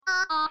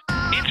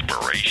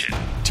inspiration.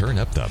 Turn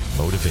up the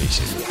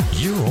motivation.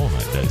 You're on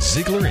the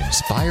Ziglar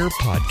Inspire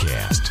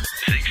Podcast.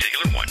 Zig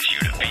Ziglar wants you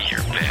to be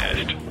your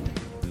best.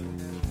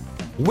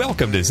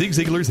 Welcome to Zig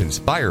Ziglar's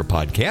Inspire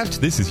Podcast.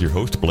 This is your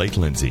host, Blake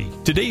Lindsay.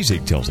 Today,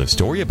 Zig tells a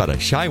story about a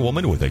shy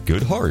woman with a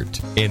good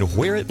heart and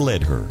where it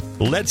led her.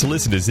 Let's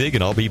listen to Zig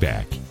and I'll be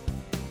back.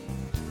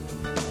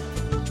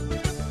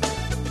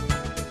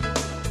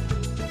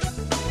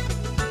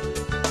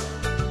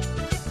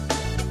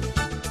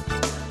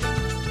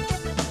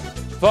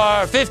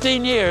 For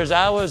 15 years,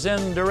 I was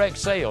in direct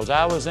sales.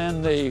 I was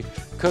in the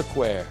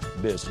cookware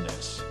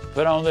business,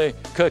 put on the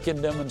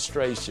cooking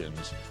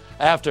demonstrations.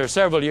 After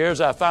several years,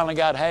 I finally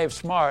got half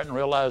smart and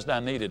realized I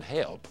needed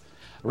help.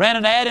 Ran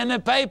an ad in the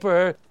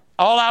paper.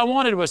 All I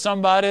wanted was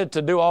somebody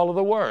to do all of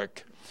the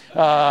work.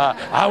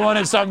 I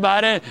wanted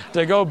somebody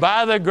to go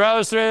buy the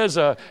groceries,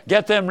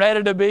 get them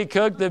ready to be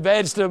cooked, the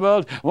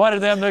vegetables,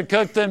 wanted them to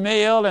cook the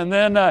meal and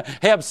then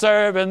help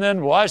serve and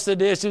then wash the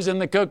dishes in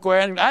the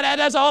cookware. And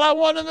that's all I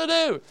wanted to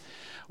do.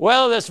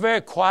 Well, this very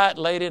quiet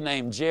lady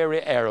named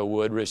Jerry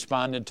Arrowwood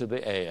responded to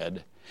the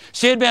ad.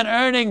 She had been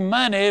earning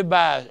money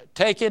by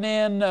taking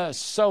in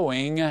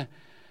sewing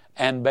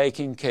and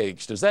baking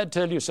cakes. Does that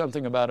tell you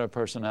something about her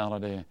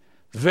personality?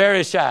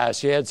 Very shy.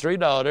 She had 3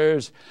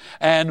 daughters.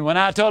 And when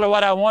I told her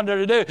what I wanted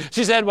her to do,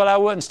 she said, well, I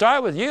wouldn't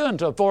start with you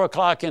until 4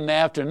 o'clock in the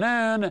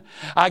afternoon.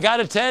 I got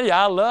to tell you,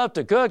 I love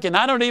to cook, and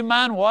I don't even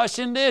mind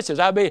washing dishes.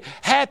 I'd be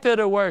happy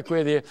to work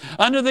with you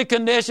under the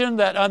condition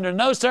that under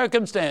no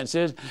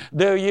circumstances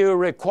do you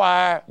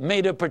require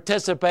me to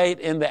participate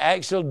in the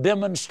actual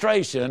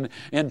demonstration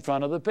in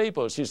front of the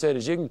people. She said,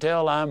 as you can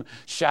tell, I'm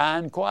shy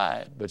and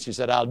quiet. But she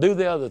said, I'll do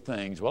the other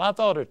things. Well, I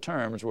thought her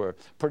terms were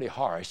pretty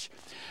harsh.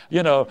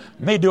 You know,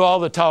 me do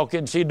all the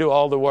talking, she do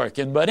all the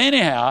working. But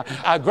anyhow,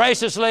 I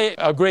graciously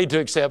agreed to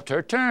accept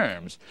her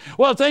terms.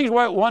 Well, things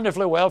worked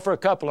wonderfully well for a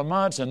couple of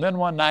months, and then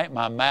one night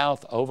my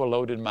mouth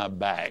overloaded my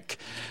back.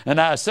 And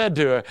I said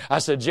to her, I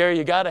said, Jerry,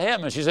 you got to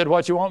help me. She said,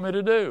 what you want me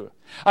to do?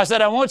 I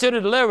said, I want you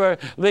to deliver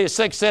the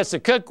 6 sets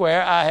of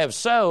cookware I have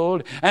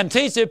sold and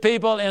teach the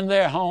people in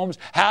their homes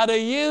how to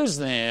use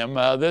them,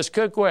 this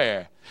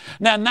cookware.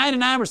 Now,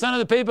 99% of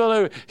the people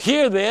who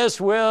hear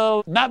this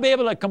will not be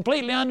able to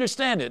completely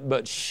understand it,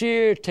 but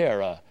sheer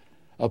terror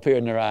appeared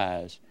in their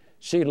eyes.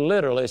 She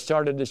literally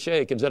started to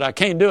shake and said, I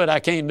can't do it,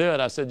 I can't do it.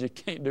 I said, you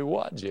can't do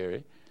what,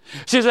 Jerry?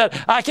 She said,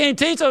 I can't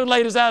teach those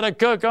ladies how to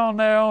cook on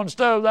their own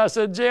stoves. I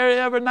said, Jerry,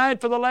 every night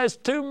for the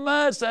last 2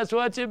 months, that's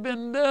what you've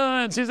been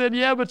doing. She said,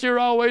 yeah, but you're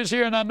always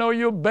here, and I know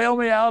you'll bail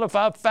me out if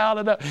I foul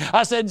it up.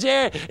 I said,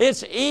 Jerry,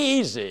 it's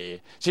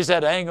easy. She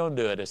said, I ain't going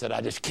to do it. I said, I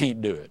just can't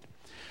do it.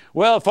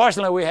 Well,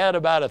 fortunately, we had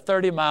about a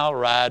 30-mile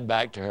ride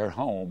back to her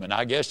home, and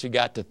I guess she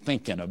got to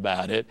thinking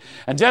about it.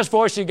 And just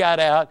before she got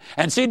out,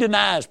 and she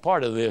denies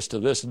part of this to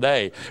this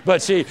day,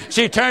 but she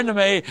turned to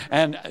me,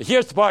 and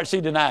here's the part she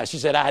denies. She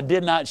said, I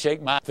did not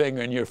shake my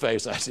finger in your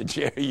face. I said,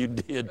 Jerry, you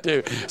did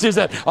too. She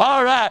said,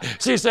 all right.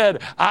 She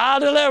said, I'll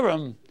deliver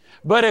them.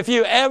 But if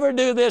you ever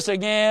do this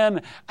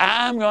again,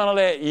 I'm going to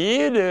let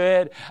you do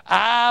it.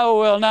 I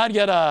will not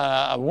get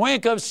a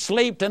wink of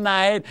sleep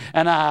tonight,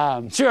 and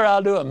I'm sure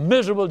I'll do a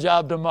miserable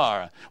job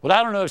tomorrow. Well,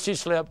 I don't know if she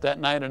slept that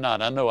night or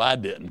not. I know I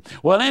didn't.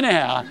 Well,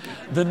 anyhow,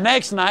 the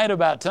next night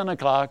about 10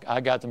 o'clock, I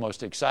got the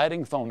most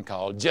exciting phone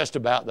call just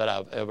about that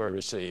I've ever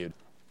received.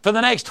 For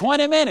the next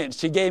 20 minutes,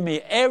 she gave me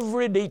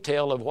every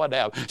detail of what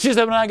happened. She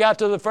said when I got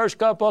to the first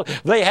couple,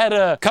 they had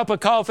a cup of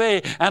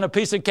coffee and a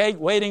piece of cake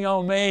waiting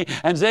on me.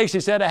 And Zig, she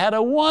said, I had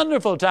a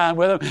wonderful time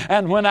with them.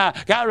 And when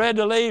I got ready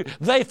to leave,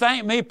 they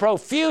thanked me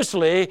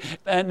profusely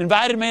and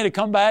invited me to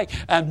come back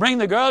and bring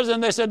the girls.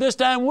 And they said, this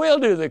time we'll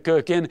do the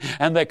cooking.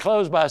 And they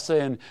closed by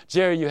saying,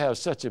 Jerry, you have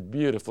such a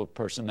beautiful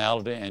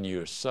personality and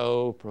you're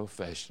so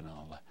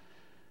professional.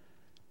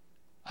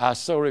 I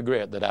so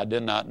regret that I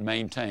did not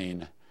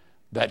maintain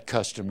that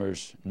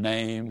customer's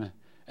name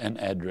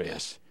and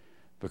address,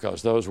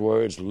 because those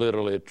words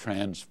literally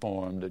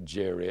transformed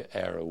Jerry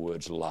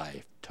Arrowwood's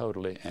life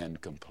totally and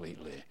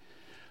completely.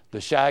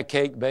 The shy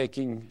cake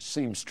baking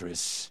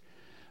seamstress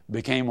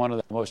became one of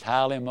the most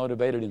highly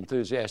motivated,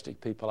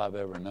 enthusiastic people I've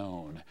ever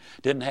known.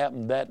 Didn't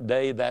happen that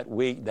day, that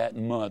week, that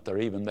month, or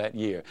even that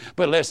year.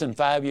 But less than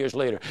 5 years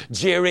later,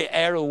 Jerry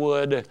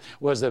Arrowwood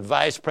was the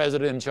vice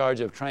president in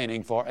charge of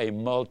training for a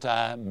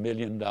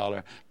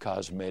multi-million-dollar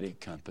cosmetic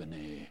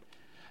company.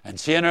 And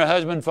she and her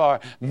husband for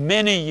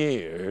many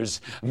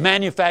years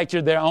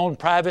manufactured their own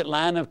private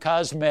line of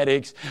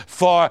cosmetics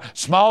for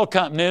small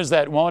companies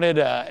that wanted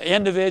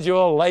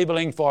individual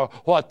labeling for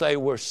what they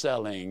were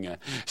selling.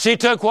 She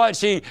took what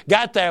she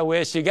got there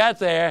with. She got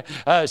there.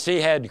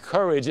 She had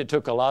courage. It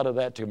took a lot of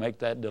that to make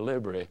that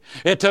delivery.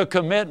 It took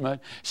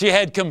commitment. She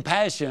had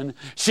compassion.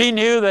 She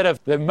knew that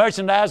if the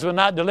merchandise would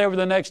not deliver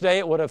the next day,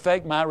 it would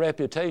affect my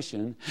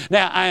reputation.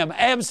 Now, I am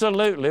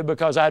absolutely,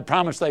 because I'd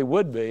promised they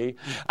would be,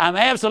 I'm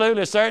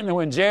absolutely certain certain that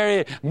when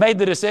Jerry made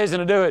the decision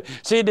to do it,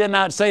 she did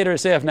not say to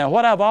herself, now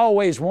what I've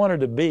always wanted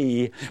to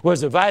be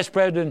was the vice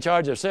president in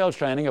charge of sales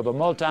training of a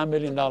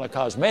multi-million-dollar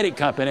cosmetic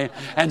company,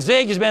 and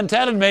Zig has been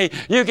telling me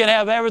you can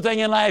have everything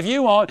in life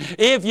you want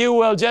if you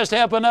will just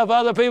help enough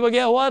other people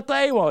get what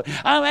they want.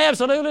 I'm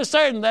absolutely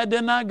certain that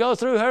did not go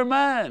through her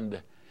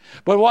mind.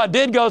 But what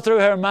did go through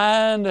her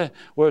mind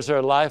was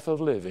her life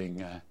of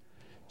living.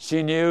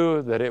 She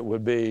knew that it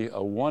would be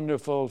a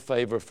wonderful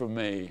favor for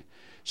me.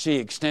 She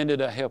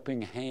extended a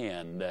helping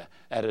hand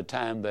at a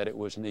time that it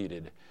was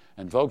needed.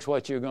 And folks,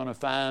 what you're going to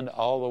find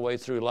all the way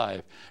through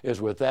life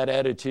is with that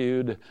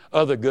attitude,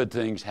 other good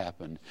things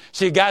happen.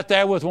 She got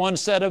there with one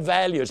set of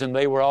values, and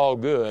they were all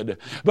good.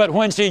 But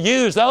when she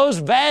used those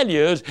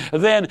values,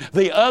 then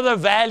the other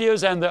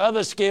values and the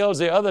other skills,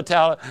 the other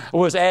talent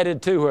was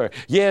added to her.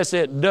 Yes,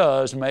 it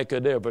does make a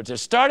difference. It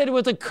started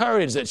with the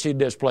courage that she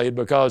displayed,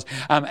 because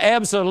I'm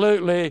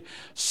absolutely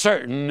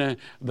certain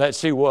that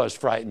she was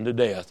frightened to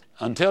death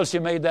until she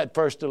made that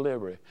first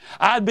delivery.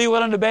 I'd be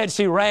willing to bet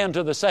she ran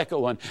to the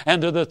second one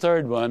and to the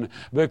third one,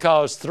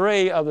 because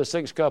 3 of the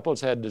 6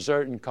 couples had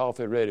dessert and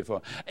coffee ready for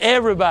her.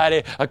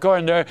 Everybody,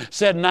 according to her,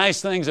 said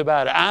nice things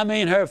about her. I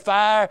mean, her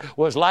fire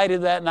was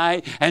lighted that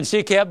night, and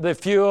she kept the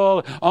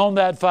fuel on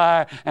that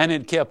fire, and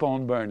it kept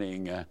on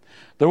burning.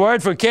 The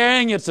word for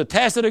caring, it's a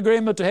tacit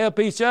agreement to help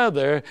each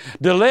other.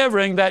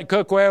 Delivering that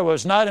cookware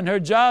was not in her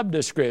job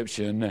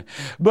description.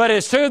 But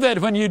it's true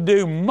that when you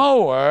do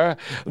more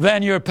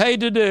than you're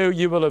paid to do,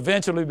 you will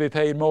eventually be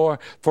paid more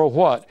for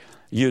what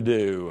you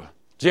do.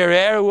 Jerry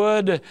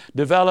Arrowwood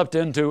developed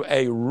into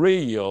a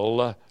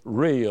real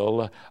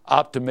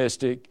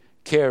optimistic,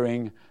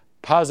 caring,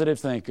 positive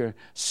thinker,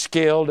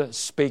 skilled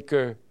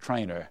speaker,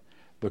 trainer,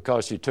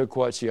 because she took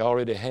what she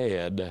already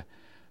had,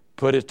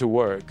 put it to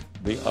work,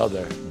 the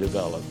other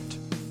developed.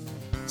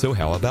 So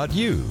how about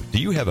you? Do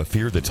you have a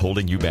fear that's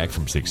holding you back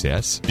from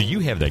success? Do you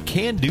have the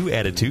can-do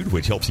attitude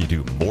which helps you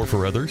do more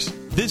for others?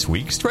 This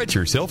week, stretch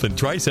yourself and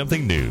try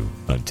something new.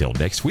 Until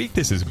next week,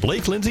 this is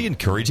Blake Lindsay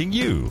encouraging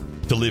you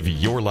to live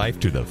your life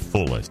to the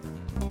fullest.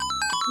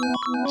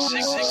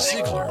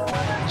 Ziglar.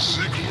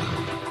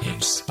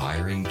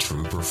 Inspiring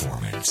true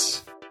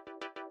performance.